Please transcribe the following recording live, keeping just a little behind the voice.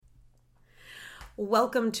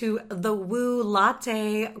Welcome to the Woo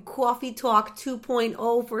Latte Coffee Talk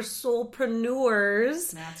 2.0 for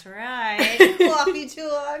soulpreneurs. That's right. Coffee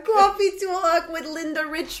Talk. Coffee Talk with Linda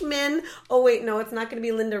Richmond. Oh, wait, no, it's not going to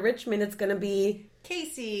be Linda Richmond. It's going to be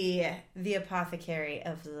Casey, the Apothecary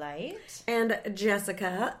of Light. And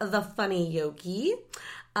Jessica, the Funny Yogi.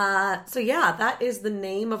 That is the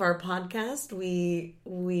name of our podcast.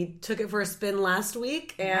 We took it for a spin last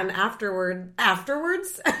week, and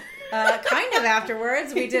afterwards, kind of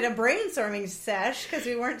afterwards, we did a brainstorming sesh because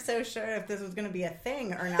we weren't so sure if this was going to be a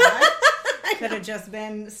thing or not. Could have just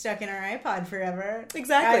been stuck in our iPod forever.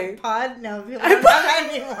 Exactly. iPod? No, people don't have that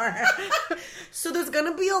anymore. So there's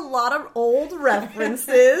going to be a lot of old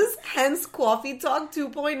references, hence Coffee Talk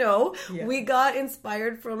 2.0. Yeah. We got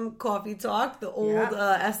inspired from Coffee Talk, the old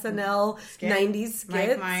SNL 90s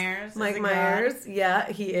skits. Mike Myers.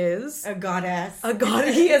 Yeah, he is. A goddess.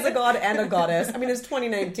 He is a god and a goddess. I mean, it's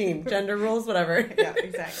 2019. Gender rules, whatever. Yeah,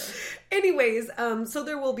 exactly. Anyways, so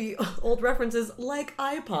there will be old references like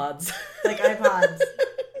iPods. Like iPods.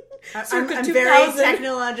 I'm very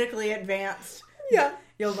technologically advanced. Yeah.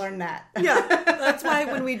 You'll learn that. Yeah. That's why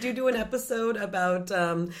when we do an episode about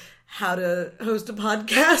how to host a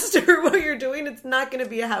podcast or what you're doing, it's not going to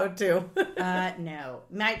be a how-to. No.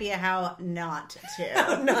 Might be a how not to.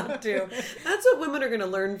 How not to. That's what women are going to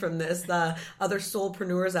learn from this, the other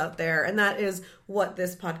soulpreneurs out there. And that is what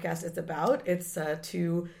this podcast is about. It's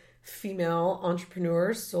two female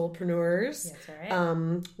entrepreneurs, soulpreneurs,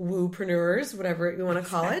 woopreneurs, whatever you want to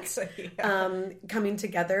call it, coming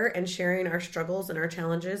together and sharing our struggles and our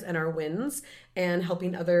challenges and our wins and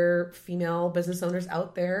helping other female business owners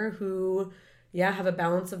out there who, have a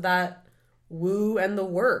balance of that woo and the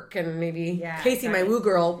work. And maybe Casey, my woo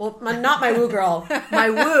girl, well, not my woo girl,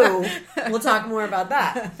 my woo. We'll talk more about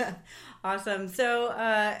that. Awesome.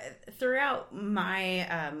 So throughout my,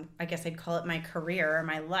 I guess I'd call it my career or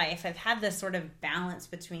my life, I've had this sort of balance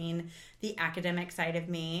between the academic side of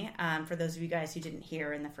me. For those of you guys who didn't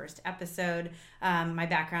hear in the first episode, my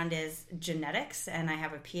background is genetics, and I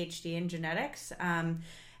have a PhD in genetics.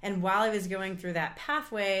 And while I was going through that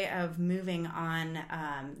pathway of moving on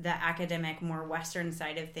the academic, more Western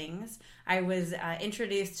side of things, I was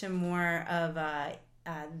introduced to more of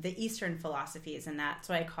the Eastern philosophies, and that's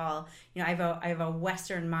what I call, I have a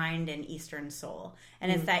Western mind and Eastern soul,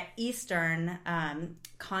 and it's that Eastern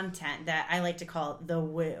content that I like to call the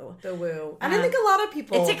woo. The woo, and I think a lot of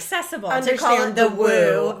people it's accessible to call it the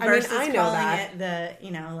woo versus I know calling that.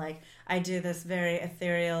 it like I do this very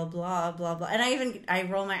ethereal blah blah blah, and I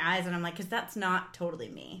roll my eyes and I'm like, because that's not totally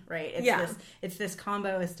me, right? It's this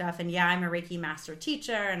combo of stuff, and I'm a Reiki master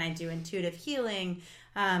teacher and I do intuitive healing.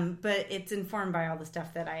 But it's informed by all the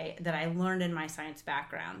stuff that I learned in my science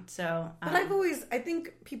background. So, but I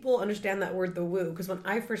think people understand that word, the woo, because when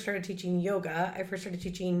I first started teaching yoga, I first started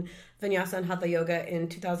teaching Vinyasa and Hatha yoga in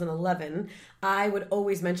 2011. I would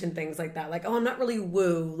always mention things like that, like, oh, I'm not really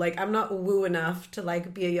woo, like I'm not woo enough to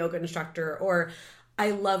like be a yoga instructor, or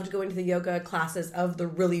I loved going to the yoga classes of the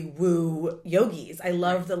really woo yogis. I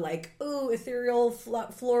loved the ethereal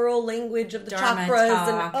floral language of the Dharma chakras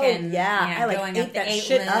I like ate that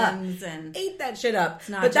shit up. Ate that shit up.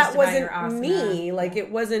 But that wasn't me. Like it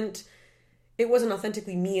wasn't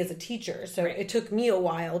authentically me as a teacher. So it took me a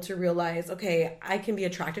while to realize, okay, I can be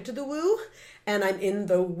attracted to the woo, and I'm in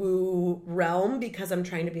the woo realm because I'm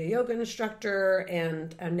trying to be a yoga instructor,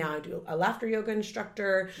 and now I do a laughter yoga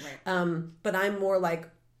instructor. Right. But I'm more like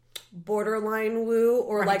borderline woo,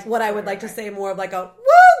 or like what I would like to say more of like a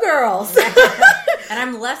woo girl. And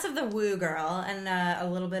I'm less of the woo girl and a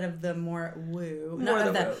little bit of the more woo.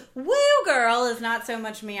 Woo girl is not so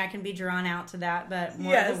much me. I can be drawn out to that, but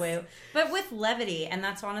more of the woo. But with levity, and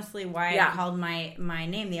that's honestly why I called my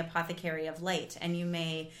name the Apothecary of Light. And you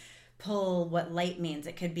may pull what light means.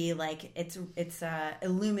 It could be like it's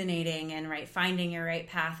illuminating and finding your right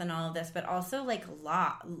path and all of this, but also like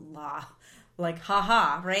like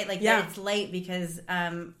haha, right? Like it's light because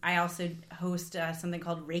I also host something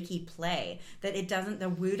called Reiki Play, that the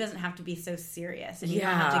woo doesn't have to be so serious, and you don't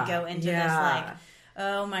have to go into this like,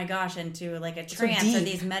 oh my gosh, into like a trance or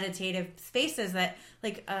these meditative spaces that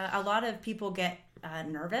like a lot of people get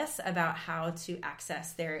nervous about how to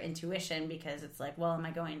access their intuition, because it's like, well, am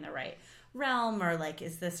I going in the right realm, or like,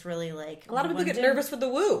 is this really like a lot of people get nervous with the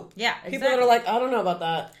woo? Yeah, exactly. People that are like, I don't know about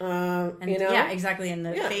that. Yeah, exactly. And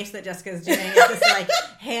the face that Jessica's doing is just like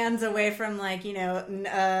hands away from like,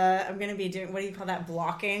 I'm going to be doing, what do you call that,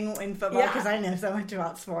 blocking in football? Because I know so much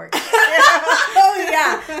about sports. Oh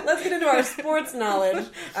yeah, let's get into our sports knowledge.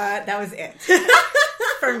 That was it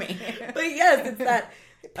for me. But yes, it's that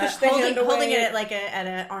holding it at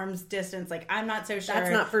an arm's distance. Like, I'm not so sure.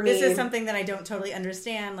 That's not for me. This is something that I don't totally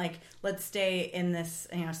understand. Like, let's stay in this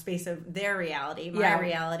space of their reality, my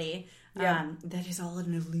reality. Yeah. That is all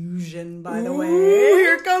an illusion, by the way.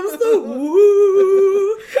 Here comes the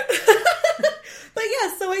woo. But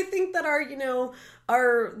yeah, so I think that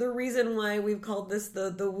the reason why we've called this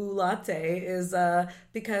the woo latte is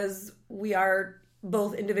because we are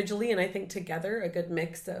both individually and I think together a good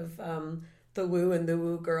mix of the woo and the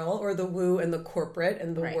woo girl, or the woo and the corporate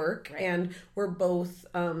and the work. Right. And we're both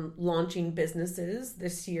launching businesses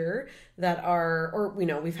this year that are, or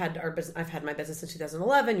we've had our business. I've had my business since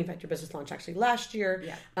 2011. You've had your business launch actually last year.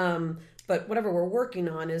 Yeah. But whatever we're working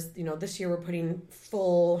on is, this year we're putting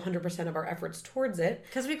full 100% of our efforts towards it.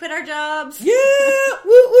 Because we quit our jobs. Yeah!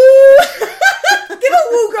 Woo woo! Give a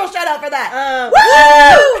woo girl shout out for that.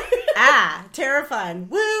 Woo! Terrifying.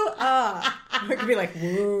 Woo! It could be like,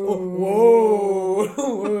 woo. Whoa.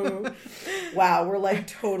 Woo. Wow, we're like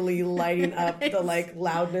totally lighting up the like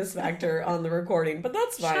loudness factor on the recording. But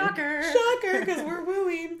that's fine. Shocker, because we're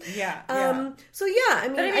wooing. Yeah. So yeah,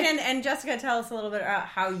 and Jessica, tell us a little bit about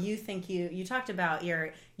how you think you talked about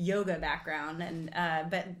your yoga background and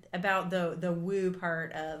but about the woo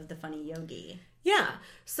part of the Funny Yogi. Yeah.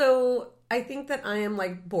 So I think that I am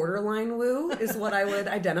like borderline woo is what I would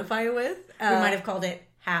identify with. We might have called it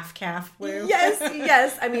half calf woo.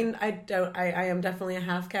 Yes. I mean, I am definitely a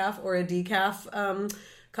half calf or a decaf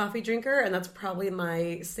coffee drinker, and that's probably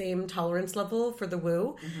my same tolerance level for the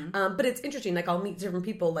woo. Mm-hmm. But it's interesting. Like, I'll meet different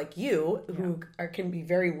people like you who can be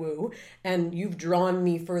very woo, and you've drawn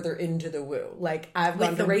me further into the woo. Like, I've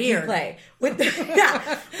gone to Reiki play with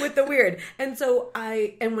the weird. And so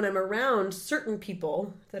when I'm around certain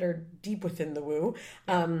people that are deep within the woo,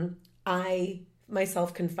 I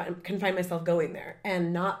myself can find myself going there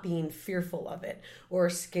and not being fearful of it or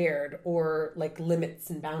scared or like limits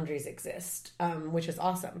and boundaries exist, which is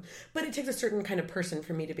awesome. But it takes a certain kind of person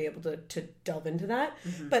for me to be able to delve into that.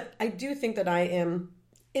 Mm-hmm. But I do think that I am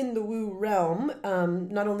in the woo realm,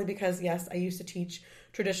 not only because, yes, I used to teach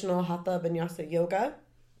traditional Hatha Vinyasa yoga,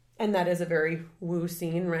 and that is a very woo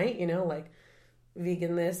scene, right? Like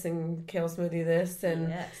vegan this and kale smoothie this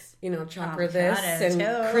and chakra this and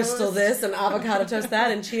toast. Crystal this and avocado toast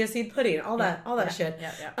that and chia seed pudding, all that shit.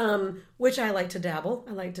 Yeah. Which I like to dabble.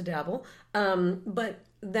 But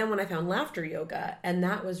then when I found laughter yoga, and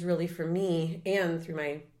that was really for me, and through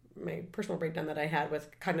my personal breakdown that I had with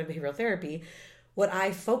cognitive behavioral therapy, what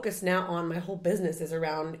I focus now on, my whole business is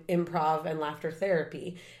around improv and laughter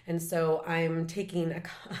therapy. And so I'm taking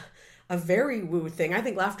a very woo thing. I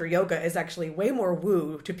think laughter yoga is actually way more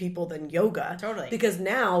woo to people than yoga. Totally. Because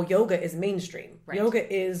now yoga is mainstream. Right.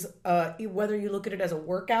 Yoga is, whether you look at it as a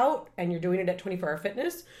workout and you're doing it at 24 Hour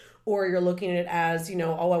Fitness, or you're looking at it as, I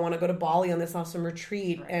want to go to Bali on this awesome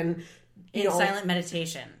retreat. Right. And silent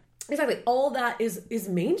meditation. Exactly. All that is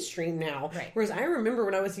mainstream now. Right. Whereas I remember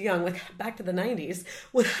when I was young, like back to the 90s,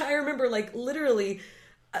 when I remember like literally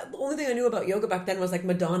the only thing I knew about yoga back then was like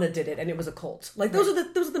Madonna did it and it was a cult. Like those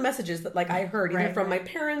are the messages that like I heard either from my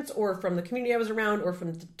parents or from the community I was around or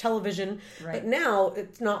from the television. Right. But now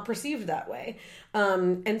it's not perceived that way.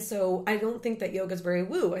 And so I don't think that yoga is very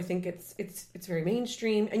woo. I think it's very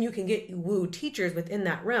mainstream, and you can get woo teachers within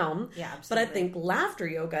that realm. Yeah, absolutely. But I think laughter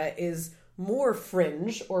yoga is more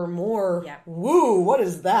fringe or more woo. What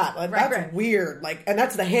is that? Like, that's weird. Like, and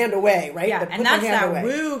that's the hand away, right? Yeah, and that's that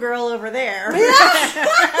woo girl over there.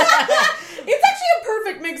 Yeah. It's actually a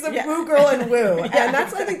perfect mix of woo girl and woo. Yeah, and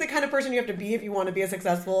that's, I think, the kind of person you have to be if you want to be a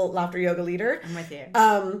successful laughter yoga leader. I'm with you.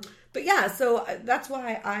 But yeah, so that's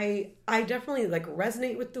why I definitely like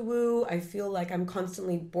resonate with the woo. I feel like I'm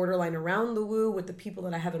constantly borderline around the woo with the people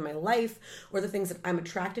that I have in my life or the things that I'm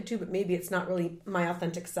attracted to, but maybe it's not really my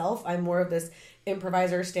authentic self. I'm more of this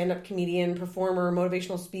improviser, stand-up comedian, performer,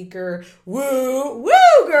 motivational speaker, woo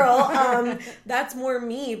girl. That's more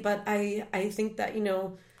me, but I think that,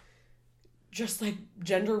 just like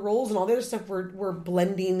gender roles and all the other stuff we're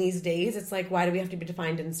blending these days. It's like, why do we have to be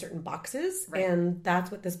defined in certain boxes? Right. And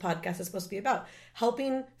that's what this podcast is supposed to be about.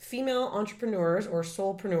 Helping female entrepreneurs or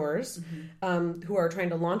soulpreneurs who are trying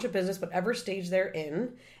to launch a business, whatever stage they're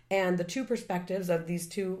in, and the two perspectives of these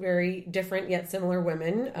two very different yet similar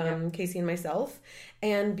women, Casey and myself,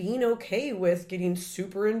 and being okay with getting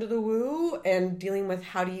super into the woo and dealing with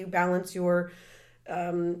how do you balance your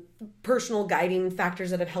personal guiding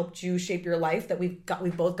factors that have helped you shape your life that we've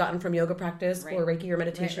both gotten from yoga practice or Reiki or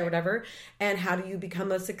meditation or whatever. And how do you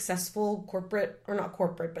become a successful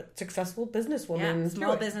successful businesswoman? Yeah,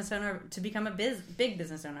 small business owner to become a big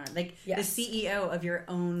business owner, like the CEO of your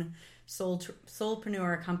own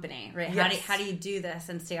soulpreneur company, right? Yes. How do you do this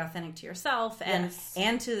and stay authentic to yourself and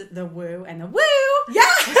to the woo and the woo? Yeah,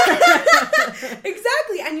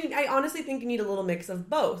 exactly. And I honestly think you need a little mix of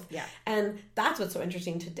both. Yeah. And that's what's so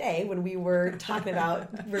interesting today when we were talking about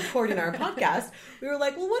recording our podcast. We were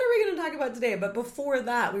like, well, what are we going to talk about today? But before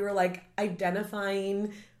that, we were like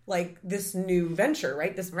identifying like this new venture,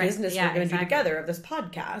 right? This business we're going to do together of this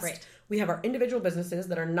podcast. Right. We have our individual businesses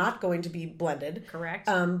that are not going to be blended. Correct.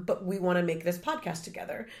 But we want to make this podcast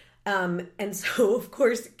together. And so, of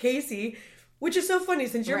course, Casey, which is so funny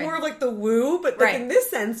since you're more of like the woo, but like in this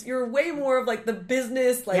sense, you're way more of like the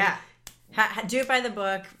business. Like, do it by the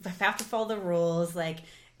book. Have to follow the rules. Like,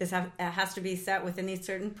 this has to be set within these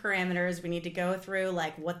certain parameters. We need to go through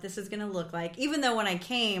like what this is going to look like. Even though when I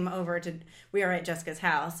came over we were at Jessica's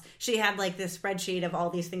house, she had like this spreadsheet of all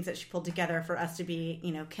these things that she pulled together for us to be,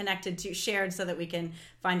 connected to, shared so that we can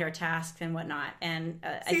find our tasks and whatnot. And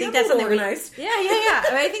I think that's something organized.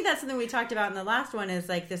 I think that's something we talked about in the last one is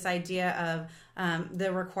like this idea of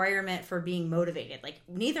the requirement for being motivated. Like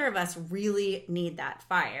neither of us really need that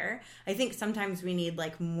fire. I think sometimes we need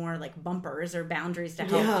like more like bumpers or boundaries to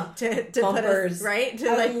help to bumpers. Put us, right? To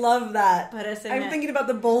I love that. Put us in I'm thinking about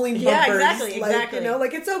the bowling bumpers. Yeah, exactly.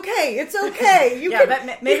 Like it's okay.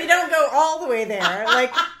 But maybe don't go all the way there.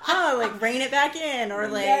 Like, like rein it back in, or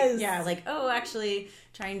like, actually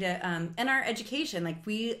trying to and our education, like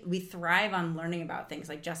we thrive on learning about things.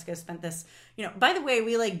 Like Jessica spent this, by the way,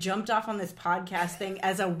 we like jumped off on this podcast thing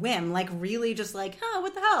as a whim, like really just like,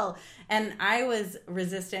 what the hell? And I was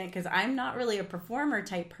resistant because I'm not really a performer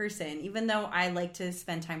type person. Even though I like to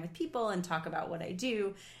spend time with people and talk about what I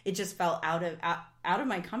do, it just felt out of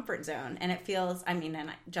my comfort zone. And it feels,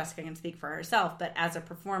 and Jessica can speak for herself, but as a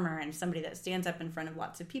performer and somebody that stands up in front of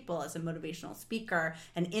lots of people as a motivational speaker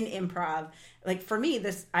and in improv, like for me,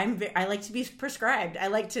 I like to be prescribed. I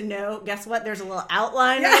like to know, guess what? There's a little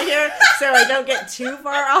outline right here, so I don't get too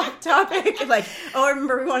far off topic. Like,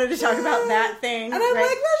 remember we wanted to talk about that thing. And I'm like,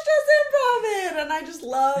 let's just improv it. And I just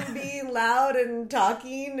love being loud and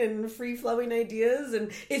talking and free-flowing ideas.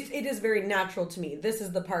 And it is very natural to me. This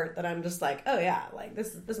is the part that I'm just like, oh yeah, like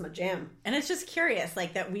this is my jam. And it's just curious,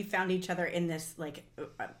 like that we found each other in this, like,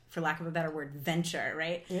 for lack of a better word, venture,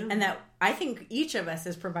 right? Yeah. And that I think each of us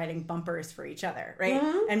is providing bumpers for each other, right?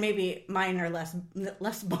 Mm-hmm. And maybe mine are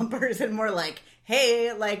less bumpers and more like,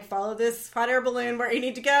 hey, like follow this hot air balloon where you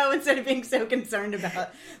need to go, instead of being so concerned about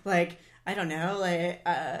like, I don't know, like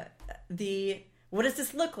what does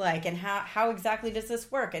this look like, and how exactly does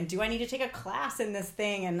this work, and do I need to take a class in this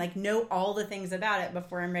thing, and like know all the things about it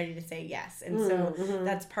before I'm ready to say yes. And so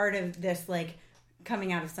that's part of this, like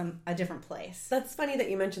coming out of a different place. That's funny that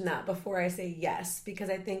you mentioned that before I say yes,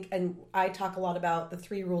 because I think, and I talk a lot about the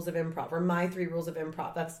 3 rules of improv, or my 3 rules of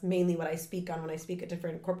improv. That's mainly what I speak on when I speak at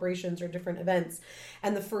different corporations or different events.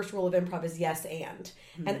 And the first rule of improv is yes and.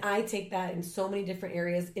 Mm-hmm. And I take that in so many different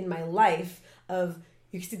areas in my life of,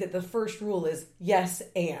 you can see that the first rule is yes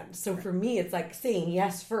and. So for me, it's like saying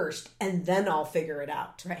yes first, and then I'll figure it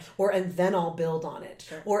out. Right. Or, and then I'll build on it.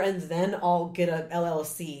 Sure. Or, and then I'll get a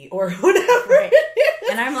LLC or whatever. Right.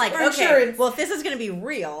 And I'm like, okay, insurance. Well, if this is going to be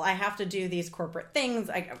real, I have to do these corporate things.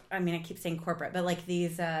 I keep saying corporate, but like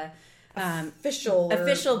these official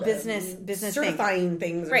business certifying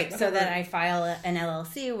things, right? So that I file an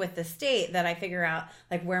LLC with the state, that I figure out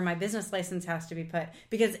like where my business license has to be put,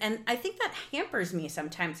 and I think that hampers me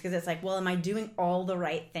sometimes, because it's like, well, am I doing all the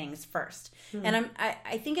right things first? Mm-hmm. And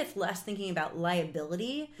I think it's less thinking about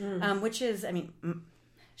liability, which is,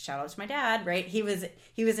 shout out to my dad, right? He was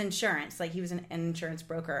insurance, like he was an insurance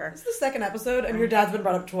broker. This is the 2nd episode, and your dad's been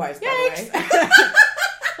brought up twice, by the way.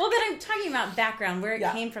 Well, but I'm talking about background, where it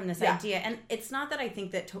came from, this idea. And it's not that I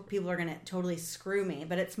think that people are going to totally screw me,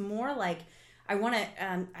 but it's more like I want to,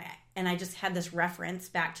 and I just had this reference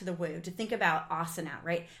back to the woo, to think about asana,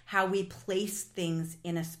 right? How we place things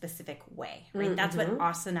in a specific way, right? Mm-hmm. That's what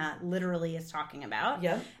asana literally is talking about.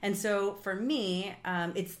 Yeah. And so for me,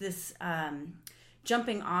 it's this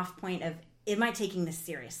jumping off point of, am I taking this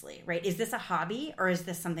seriously, right? Is this a hobby, or is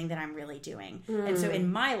this something that I'm really doing? And so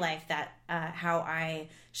in my life, that how I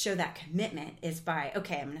show that commitment is by,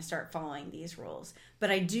 okay, I'm going to start following these rules.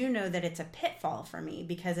 But I do know that it's a pitfall for me,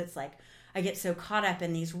 because it's like, I get so caught up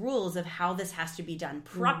in these rules of how this has to be done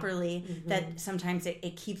properly that sometimes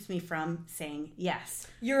it keeps me from saying yes.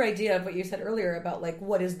 Your idea of what you said earlier about like,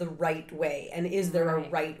 what is the right way, and is there a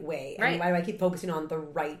right way? And why do I keep focusing on the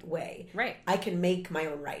right way? Right. I can make my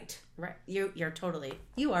own right. Right. You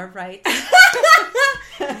are right.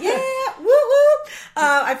 Yeah. Woo woo.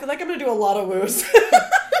 I feel like I'm going to do a lot of woos.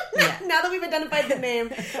 now that we've identified the name.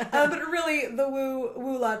 But really, the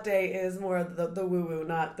woo latte is more the woo,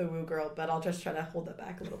 not the woo girl. But I'll just try to hold that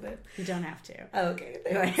back a little bit. You don't have to. Okay,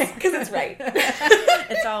 because it's right.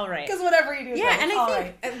 It's all right. Because whatever you do is right. And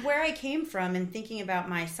I think where I came from and thinking about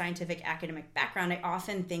my scientific academic background, I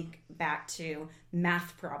often think back to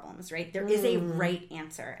math problems, right? There is a right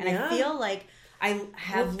answer. And I feel like I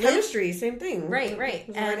have chemistry, same thing. Right.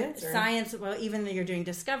 And science, well, even though you're doing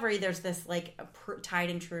discovery, there's this like tried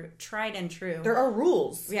and true. There are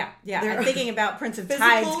rules. Yeah. I'm thinking about Prince of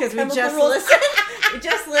Tides because we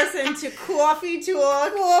just listened to Coffee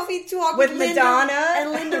Talk with Madonna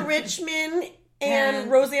and Linda Richmond and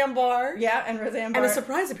Roseanne Barr. Yeah, and Roseanne Barr. And a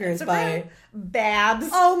surprise appearance by Babs.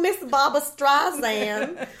 Oh, Miss Barbara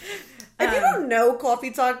Streisand. If you don't know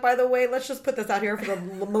Coffee Talk, by the way, let's just put this out here for the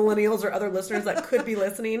millennials or other listeners that could be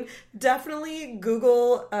listening. Definitely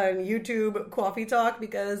Google YouTube Coffee Talk,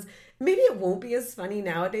 because maybe it won't be as funny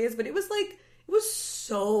nowadays, but it was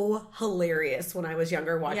so hilarious when I was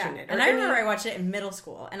younger watching it. And I remember I watched it in middle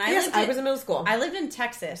school. And I was in middle school. I lived in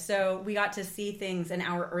Texas, so we got to see things an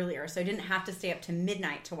hour earlier. So I didn't have to stay up to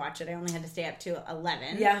midnight to watch it. I only had to stay up to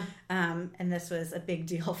 11. Yeah. And this was a big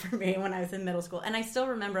deal for me when I was in middle school. And I still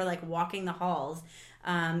remember like walking the halls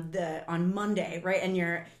on Monday, right? And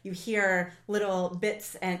you hear little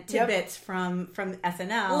bits and tidbits from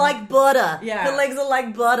SNL. Like butter. Yeah. The legs are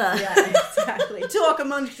like butter. Yeah, exactly. Talk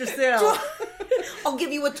amongst yourselves. I'll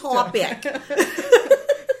give you a topic.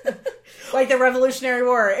 Like the Revolutionary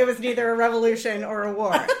War. It was neither a revolution or a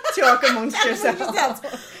war. Talk amongst yourselves.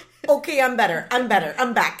 Okay, I'm better. I'm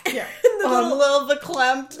back. Yeah. I'm a little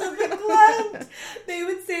verklempt. They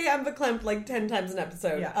would say I'm verklempt like 10 times an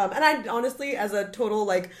episode. Yeah. And I honestly, as a total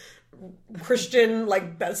like Christian,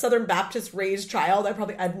 like Southern Baptist raised child, I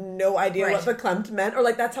probably had no idea what verklempt meant, or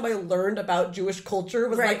like that's how I learned about Jewish culture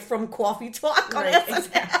was like from Coffee Talk on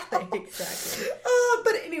SNL. Exactly.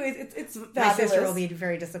 But anyways, it's fabulous. My sister will be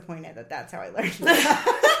very disappointed that that's how I learned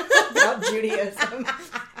about Judaism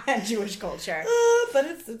and Jewish culture. But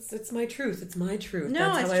it's my truth. It's my truth.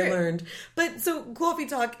 No, that's how I learned. But so Coffee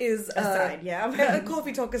Talk is aside,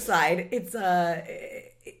 Coffee Talk aside,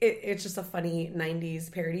 it's just a funny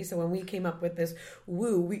 90s parody. So when we came up with this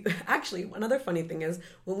we actually, another funny thing is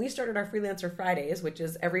when we started our Freelancer Fridays, which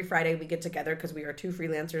is every Friday we get together because we are two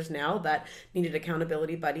freelancers now that needed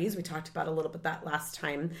accountability buddies. We talked about a little bit that last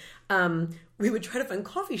time. We would try to find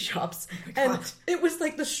coffee shops. And it was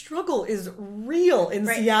like the struggle is real in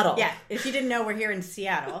Seattle. Yeah. If you didn't know, we're here in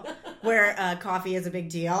Seattle where coffee is a big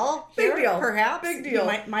deal. Big deal. Perhaps. Big deal.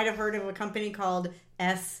 You might have heard of a company called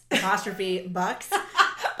S''Bucks.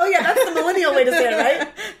 Oh, yeah, that's the millennial way to say it, right?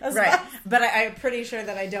 That's right. But I'm pretty sure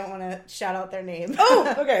that I don't want to shout out their name.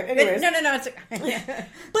 Oh, okay. Anyways. No. It's okay.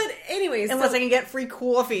 But anyways. Unless I can get free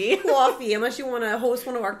coffee. Unless you want to host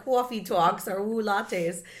one of our coffee talks, our woo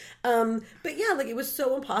lattes. But yeah, like it was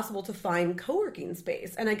so impossible to find co-working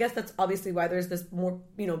space. And I guess that's obviously why there's this more,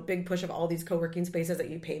 big push of all these co-working spaces that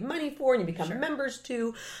you pay money for and you become members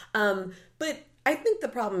to. But I think the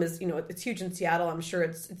problem is, it's huge in Seattle. I'm sure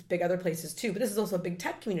it's big other places too. But this is also a big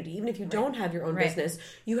tech community. Even if you don't have your own business,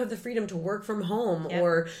 you have the freedom to work from home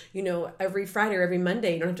or, every Friday or every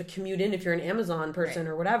Monday. You don't have to commute in if you're an Amazon person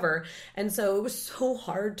or whatever. And so it was so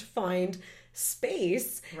hard to find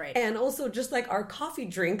space. Right. And also just like our coffee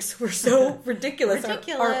drinks were so ridiculous.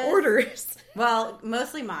 Our orders. Well,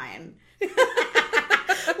 mostly mine.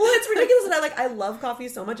 Well, it's ridiculous that I love coffee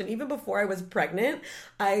so much, and even before I was pregnant,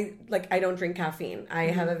 I don't drink caffeine. I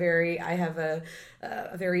have a very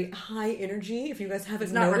high energy. If you guys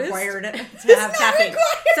haven't noticed, it's not required to have caffeine.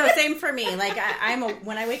 So same for me. Like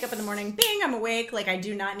when I wake up in the morning, bing, I'm awake. Like I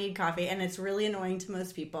do not need coffee, and it's really annoying to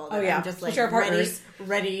most people. That I'm just like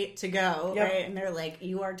ready to go, right? And they're like,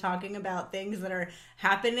 you are talking about things that are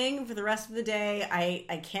happening for the rest of the day.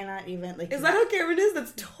 I cannot even like. Is that how Cameron is?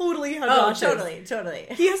 That's totally how Josh is. Totally.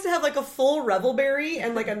 He has to have like a full Revelberry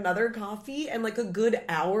and like another coffee and like a good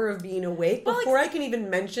hour of being awake before I can even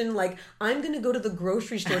mention like I'm going to go to the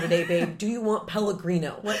grocery store today, babe. Do you want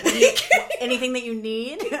Pellegrino? Anything that you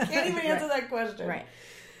need? Can't even answer that question. Right.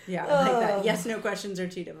 Yeah, like that. Yes, no questions are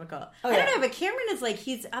too difficult. I don't know, but Cameron is like,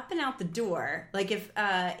 he's up and out the door. Like if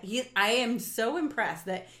I am so impressed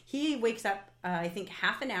that he wakes up, I think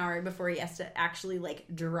half an hour before he has to actually like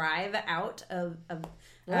drive out of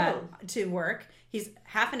to work. He's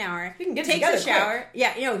half an hour. He can get takes a shower.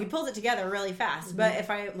 Quick. Yeah, he pulls it together really fast. Mm-hmm. But if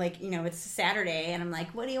I it's Saturday and I'm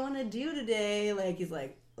like, what do you want to do today? Like he's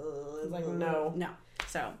like, no.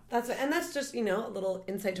 So that's just, a little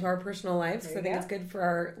insight to our personal lives. So I think it's good for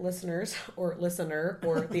our listeners or listener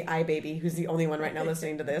or the iBaby, who's the only one right now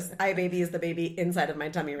listening to this. iBaby is the baby inside of my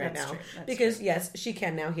tummy right now. Because yes, she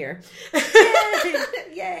can now hear.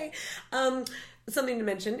 Yay. Something to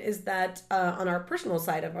mention is that on our personal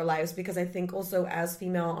side of our lives, because I think also as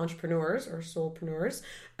female entrepreneurs or soulpreneurs,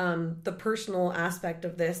 the personal aspect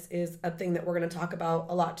of this is a thing that we're going to talk about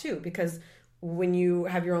a lot too, because when you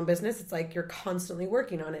have your own business, it's like you're constantly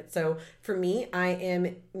working on it. So for me, I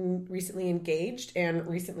am recently engaged and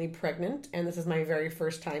recently pregnant, and this is my very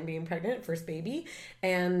first time being pregnant, first baby,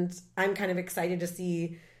 and I'm kind of excited to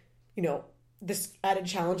see, this added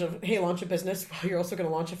challenge of, hey, launch a business while you're also going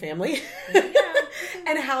to launch a family.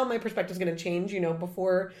 And how my perspective is going to change,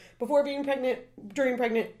 before being pregnant, during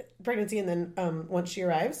pregnancy, and then once she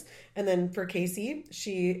arrives. And then for Casey,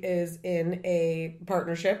 she is in a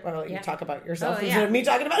partnership. I'll let you talk about yourself instead of me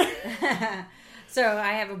talking about it. So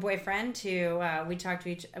I have a boyfriend who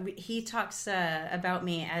he talks about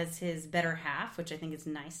me as his better half, which I think is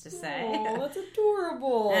nice to say. Oh, that's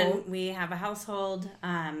adorable. And we have a household,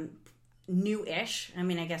 new-ish. I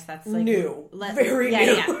mean, I guess that's like new, very new.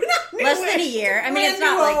 Yeah. Less than a year. I mean, it's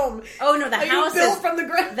not home. Like, oh no, the house built is from the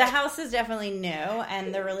ground. The house is definitely new,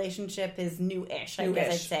 and the relationship is new-ish. I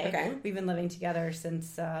guess I'd say. Okay. We've been living together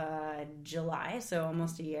since July, so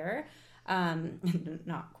almost a year.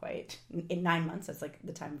 Not quite. In 9 months, that's like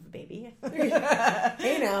the time of a baby.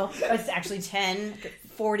 Hey now. It's actually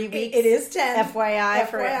 40 weeks. It is 10.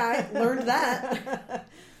 FYI. Learned that.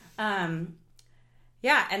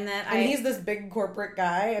 Yeah, and then he's this big corporate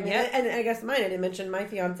guy. I mean, and I guess I didn't mention my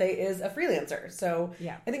fiance is a freelancer. So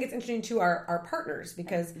I think it's interesting to our partners,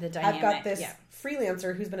 because I've got this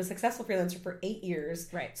freelancer who's been a successful freelancer for 8 years.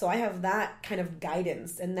 Right. So I have that kind of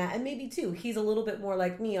guidance and maybe too, he's a little bit more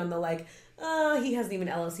like me on the he hasn't even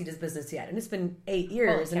LLC'd his business yet. And it's been 8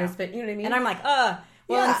 years and it's been, you know what I mean? And I'm like, Well,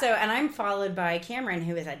 and I'm followed by Cameron,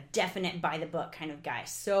 who is a definite by the book kind of guy.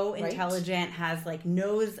 So intelligent, has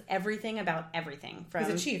knows everything about everything. He's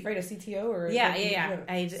a chief, right? A CTO or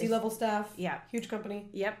C-level staff. Yeah, huge company.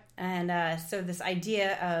 Yep. And so this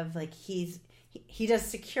idea of he does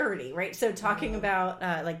security, right? So talking about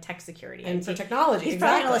tech security and for technology, he's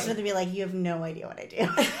probably gonna listen to me be like, you have no idea what I do,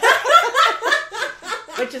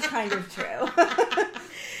 which is kind of true.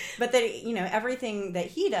 But that everything that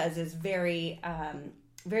he does is very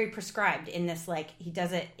very prescribed in this, he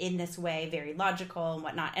does it in this way, very logical and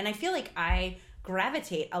whatnot. And I feel like I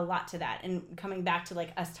gravitate a lot to that. And coming back to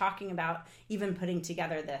us talking about even putting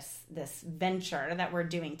together this venture that we're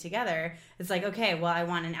doing together, it's okay, well, I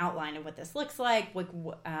want an outline of what this looks like,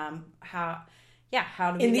 how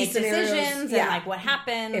do we make decisions and what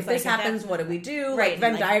happens? If this happens, what do we do? Right.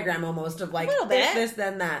 Venn diagram almost of this,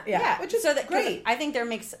 then that. Yeah. Which is great. I think there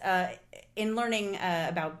makes in learning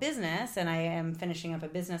about business, and I am finishing up a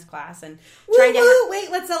business class and trying to wait,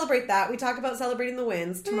 let's celebrate that. We talk about celebrating the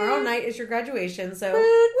wins. Tomorrow night is your graduation, so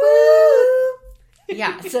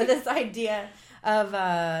yeah. So this idea of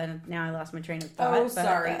now I lost my train of thought. Oh,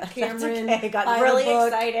 sorry, Cameron. Okay. I got really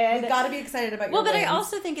excited. You've got to be excited about your wins. I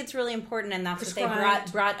also think it's really important, and that's what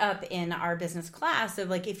they brought up in our business class of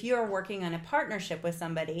if you are working on a partnership with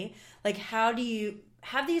somebody, how do you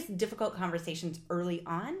have these difficult conversations early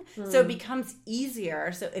on so it becomes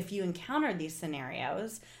easier. So if you encounter these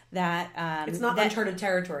scenarios that it's not uncharted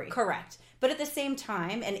territory. Correct. But at the same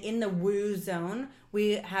time, and in the woo zone,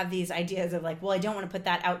 we have these ideas of well, I don't want to put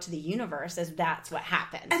that out to the universe as that's what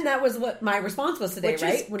happened. And that was what my response was today, which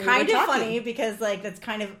right? Is kind of funny because that's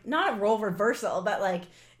kind of not a role reversal, but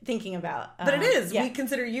thinking about. But it is. Yeah. We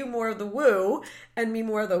consider you more of the woo and me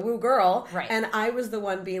more of the woo girl. Right. And I was the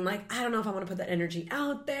one being I don't know if I want to put that energy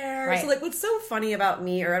out there. Right. So what's so funny about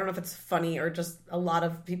me, or I don't know if it's funny or just a lot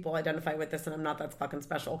of people identify with this and I'm not that fucking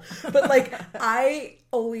special. But I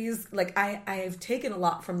always, I've taken a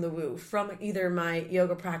lot from the woo, from either my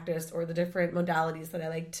yoga practice or the different modalities that I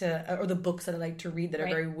like to, or the books that I like to read that are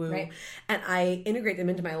very woo. Right. And I integrate them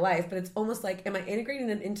into my life, but it's almost am I integrating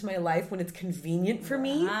them into my life when it's convenient for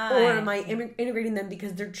me? Or am I integrating them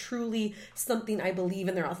because they're truly something I believe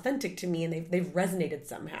and they're authentic to me and they've resonated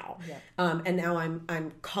somehow? Yeah. And now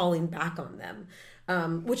I'm calling back on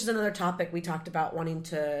them, which is another topic we talked about wanting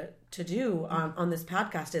to do on this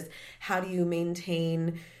podcast is how do you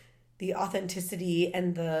maintain the authenticity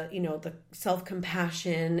and the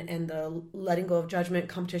self-compassion and the letting go of judgment,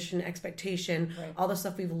 competition, expectation, all the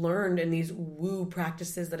stuff we've learned in these woo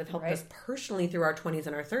practices that have helped us personally through our 20s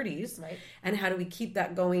and our 30s. Right. And how do we keep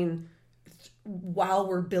that going while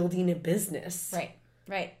we're building a business?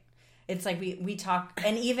 Right. It's we talk,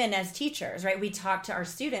 and even as teachers, right, we talk to our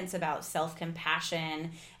students about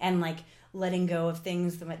self-compassion and letting go of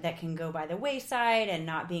things that can go by the wayside and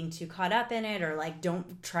not being too caught up in it, or like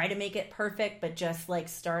don't try to make it perfect, but just like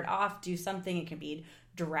start off, do something. It can be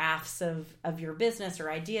drafts of your business or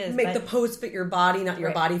ideas. Make the pose fit your body, not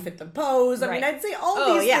your body fit the pose. I mean, I'd say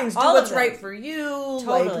all these things. Do all what's right for you.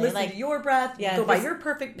 Totally. Listen to your breath. Go by your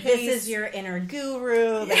perfect pace. This is your inner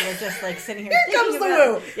guru that you're just like sitting here Here comes the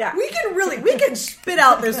woo. Yeah. We can spit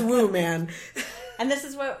out this woo, man. And this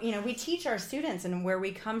is what, we teach our students, and where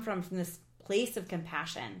we come from this place of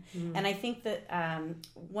compassion. And I think that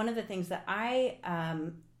one of the things that I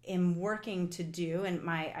am working to do, and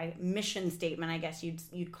my mission statement, I guess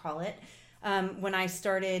you'd call it, when I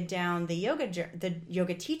started down the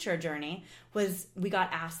yoga teacher journey, was we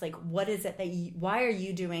got asked, like, what is it that why are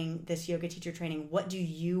you doing this yoga teacher training? What do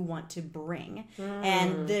you want to bring?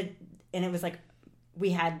 And it was like, we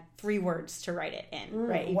had 3 words to write it in,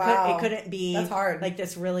 right? It couldn't be That's hard. Like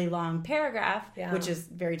this really long paragraph, which is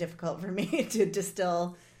very difficult for me to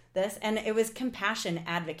distill this. And it was compassion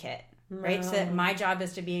advocate, right? So that my job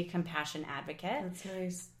is to be a compassion advocate. That's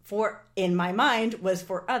nice. In my mind, was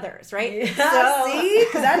for others, right? Yeah, so, see?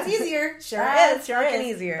 Because that's easier. Sure is.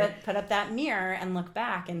 Easier. But put up that mirror and look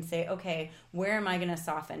back and say, okay, where am I going to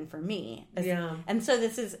soften for me? And so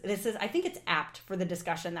this is, I think it's apt for the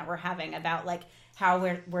discussion that we're having about like how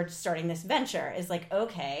we're starting this venture, is like,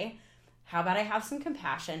 okay, how about I have some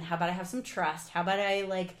compassion? How about I have some trust? How about I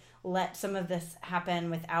like let some of this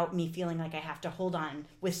happen without me feeling like I have to hold on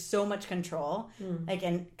with so much control. Like,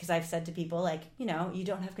 and because I've said to people, like, you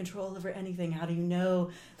don't have control over anything. How do you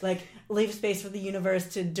know? Like, leave space for the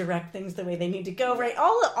universe to direct things the way they need to go, right?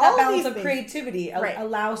 All that balance of things. Creativity.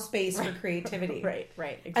 Allow space for creativity. Right,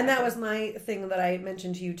 exactly. And that was my thing that I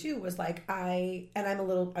mentioned to you too, was like,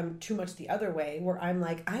 I'm too much the other way, where I'm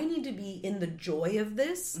like, I need to be in the joy of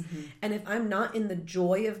this. And if I'm not in the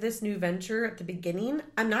joy of this new venture at the beginning,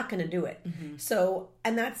 I'm not going to do it. So,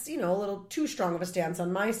 and that's, a little too strong of a stance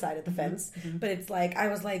on my side of the fence, but it's like,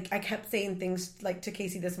 I kept saying things like to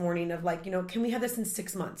Casey this morning of like, can we have this in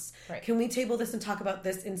 6 months? Right. Can we table this and talk about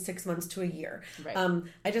this in 6 months to a year? Right.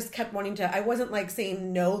 I just kept wanting to, I wasn't like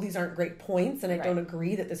saying, no, these aren't great points. And I don't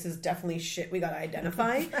agree that this is definitely shit we got to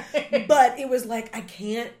identify, but it was like,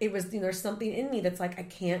 there's something in me that's like, I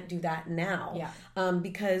can't do that now.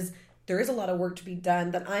 Because there is a lot of work to be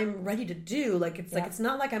done that I'm ready to do. Like, it's like, it's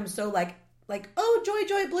not like I'm so like, oh,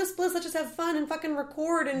 joy, bliss, let's just have fun and fucking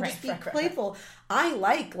record and just be playful. I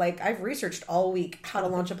like I've researched all week how to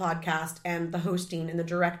launch a podcast, and the hosting and the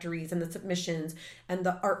directories and the submissions and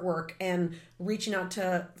the artwork, and reaching out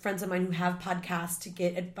to friends of mine who have podcasts to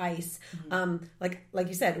get advice. Like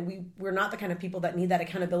you said, we're not the kind of people that need that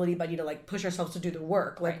accountability buddy to like push ourselves to do the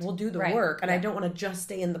work. Like we'll do the work, and I don't want to just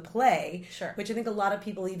stay in the play, which I think a lot of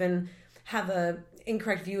people even have a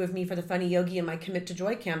incorrect view of me for the Funny Yogi and my Commit to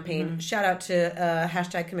Joy campaign. Shout out to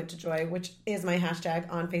hashtag Commit to Joy, which is my hashtag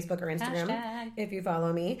on Facebook or Instagram if you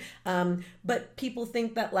follow me. But people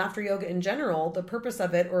think that laughter yoga in general, the purpose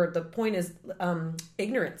of it or the point is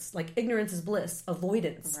ignorance. Like ignorance is bliss,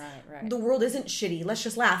 avoidance. Right. The world isn't shitty. Let's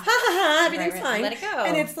just laugh. Ha ha ha. Everything's fine. Let it go.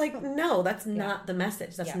 And it's like, no, that's not the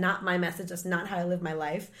message. That's not my message. That's not how I live my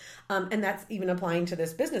life. And that's even applying to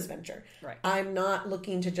this business venture. Right. I'm not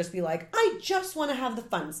looking to just be like, I just want to have the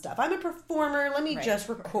fun stuff. I'm a performer. Let me just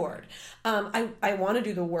record. I want to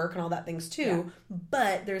do the work and all that things too.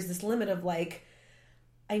 But there's this limit of like,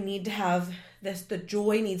 I need to have this, the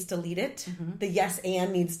joy needs to lead it. The yes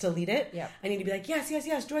and needs to lead it. I need to be like, yes,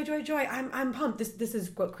 joy. I'm pumped. This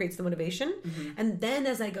is what creates the motivation. And then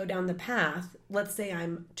as I go down the path, let's say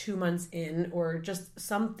I'm 2 months in or just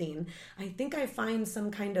something, I think I find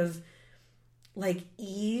some kind of like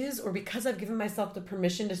ease, or because I've given myself the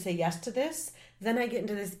permission to say yes to this, then I get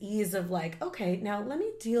into this ease of like, okay, now let me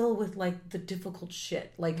deal with like the difficult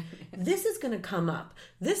shit. Like this is going to come up.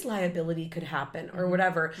 This liability could happen or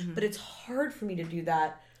whatever, but it's hard for me to do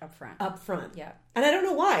that up front. Yeah. And I don't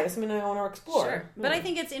know why. That's something I want to explore. Sure. But I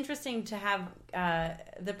think it's interesting to have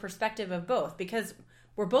the perspective of both, because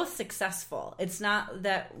we're both successful. It's not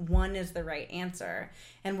that one is the right answer.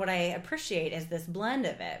 And what I appreciate is this blend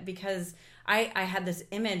of it, because I had this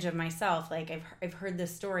image of myself, like I've heard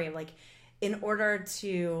this story of like, in order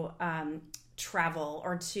to travel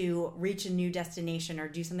or to reach a new destination or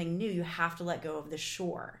do something new, you have to let go of the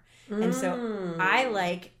shore. And so I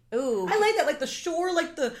like that, like the shore,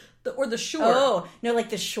 like the shore. Oh no, like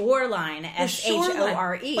the shoreline,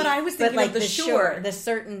 SHORE. But I was thinking like the shore, the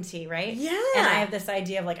certainty, right? Yeah. And I have this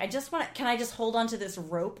idea of like, can I just hold on to this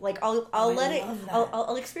rope? Like I'll let it.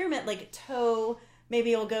 I'll experiment, like toe.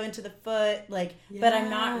 Maybe it'll go into the foot, like, but I'm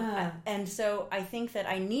not. And so I think that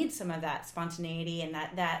I need some of that spontaneity and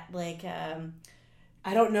that like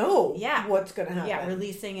I don't know what's going to happen. Yeah,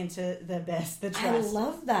 releasing into the abyss, the trust. I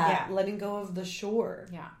love that. Yeah. Letting go of the shore.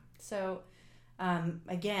 Yeah. So,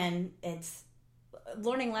 again, it's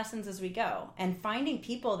learning lessons as we go and finding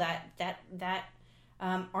people that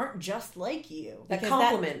aren't just like you. That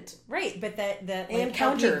complement. Right, but that and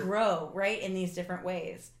help you grow, right, in these different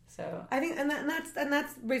ways. So I think, and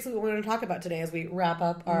that's basically what we're going to talk about today as we wrap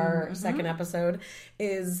up our second episode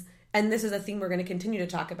is... And this is a theme we're going to continue to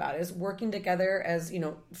talk about, is working together as,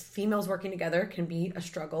 females working together can be a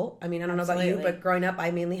struggle. I mean, I don't know about you, but growing up,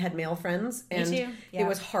 I mainly had male friends. And me too. Yeah. It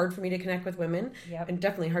was hard for me to connect with women and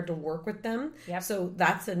definitely hard to work with them. Yep. So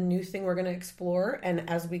that's a new thing we're going to explore. And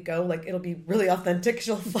as we go, it'll be really authentic.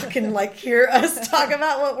 She'll fucking hear us talk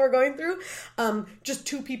about what we're going through. Just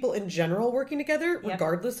two people in general working together,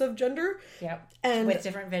 regardless of gender. Yep. And with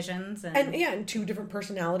different visions. And two different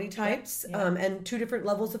personality types. Yep. And two different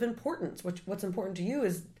levels of importance, what's important to you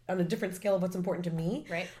is on a different scale of what's important to me.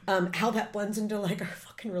 Right. How that blends into our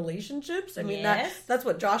fucking relationships. I mean, that's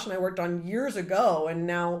what Josh and I worked on years ago. And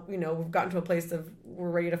now, we've gotten to a place of we're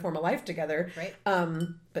ready to form a life together. Right.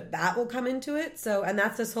 But that will come into it. So, and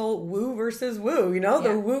that's this whole woo versus woo,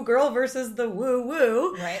 the woo girl versus the woo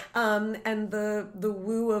woo. Right. And the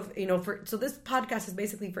woo of, so this podcast is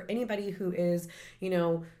basically for anybody who is,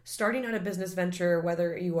 starting out a business venture,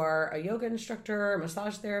 whether you are a yoga instructor,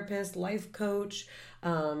 massage therapist, life coach.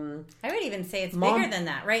 I would even say it's bigger than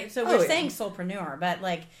that, right? So we're saying soulpreneur, but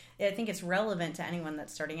I think it's relevant to anyone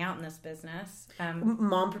that's starting out in this business.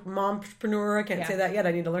 Mompreneur, I can't say that yet.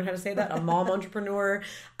 I need to learn how to say that. A mom entrepreneur.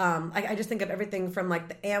 I just think of everything from the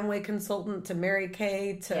Amway consultant to Mary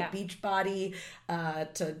Kay to Beachbody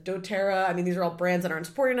to doTERRA. I mean, these are all brands that aren't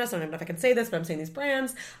supporting us. I don't even know if I can say this, but I'm saying these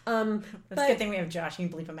brands. That's a good thing we have Josh. You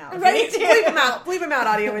can bleep them out. Right? Bleep them out. Bleep them out,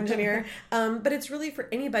 audio engineer. But it's really for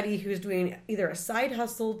anybody who's doing either a side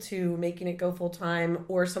hustle to making it go full time,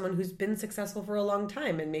 or someone who's been successful for a long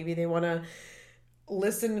time and maybe they want to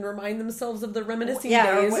listen and remind themselves of the reminiscing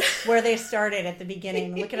days. Where they started at the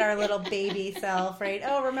beginning. Look at our little baby self, right?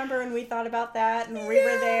 Oh, remember when we thought about that and we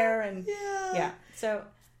were there and So,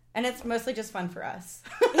 and it's mostly just fun for us.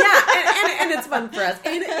 and it's fun for us.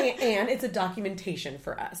 And it's a documentation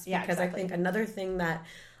for us. Yeah, because exactly. I think another thing that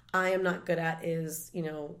I am not good at is,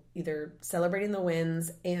 either celebrating the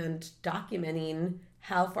wins and documenting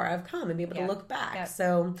how far I've come and be able to look back. Yep.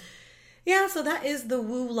 So, so that is the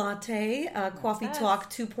Woo Latte, Coffee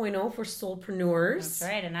Talk 2.0 for soulpreneurs. That's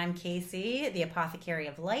right. And I'm Casey, the Apothecary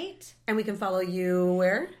of Light. And we can follow you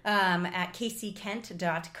where? At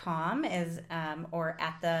caseykent.com or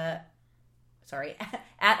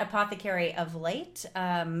at Apothecary of Light,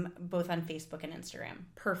 both on Facebook and Instagram.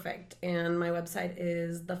 Perfect. And my website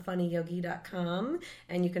is thefunnyyogi.com.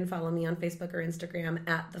 And you can follow me on Facebook or Instagram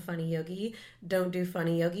at thefunnyyogi. Don't do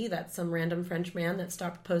Funny Yogi. That's some random French man that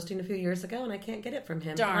stopped posting a few years ago, and I can't get it from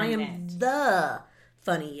him. Darn I am it. the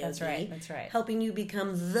Funny Yogi. That's right. Helping you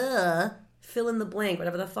become the fill in the blank,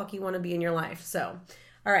 whatever the fuck you want to be in your life. So,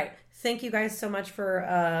 all right. Thank you guys so much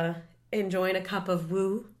for enjoying a cup of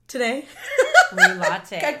woo today. Woo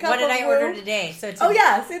latte. What did I order today? Say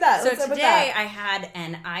that. So today I had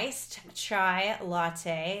an iced chai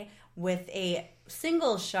latte with a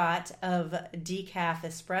single shot of decaf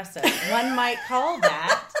espresso. One might call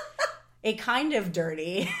that a kind of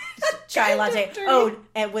dirty chai latte. Oh,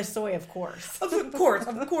 and with soy, of course. Of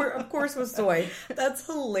course with soy. That's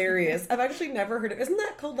hilarious. I've actually never heard of it. Isn't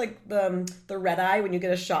that called the red eye when you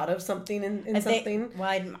get a shot of something in something?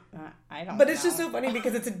 I don't know. But it's just so funny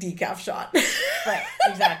because it's a decaf shot. Right,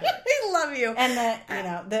 exactly. I love you. And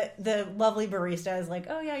the lovely barista is like,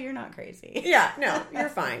 oh yeah, you're not crazy. Yeah, no, you're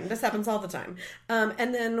fine. This happens all the time.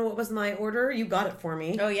 And then what was my order? You got it for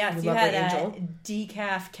me. Oh yes, you had a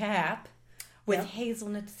decaf cap with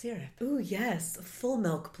hazelnut syrup. Ooh, yes. Full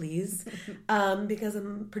milk, please. Because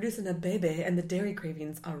I'm producing a baby and the dairy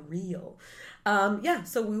cravings are real.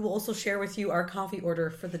 So we will also share with you our coffee order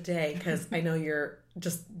for the day because I know you're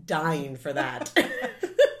just dying for that.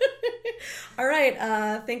 All right.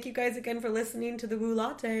 Thank you guys again for listening to the Woo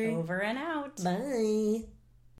Latte. Over and out. Bye.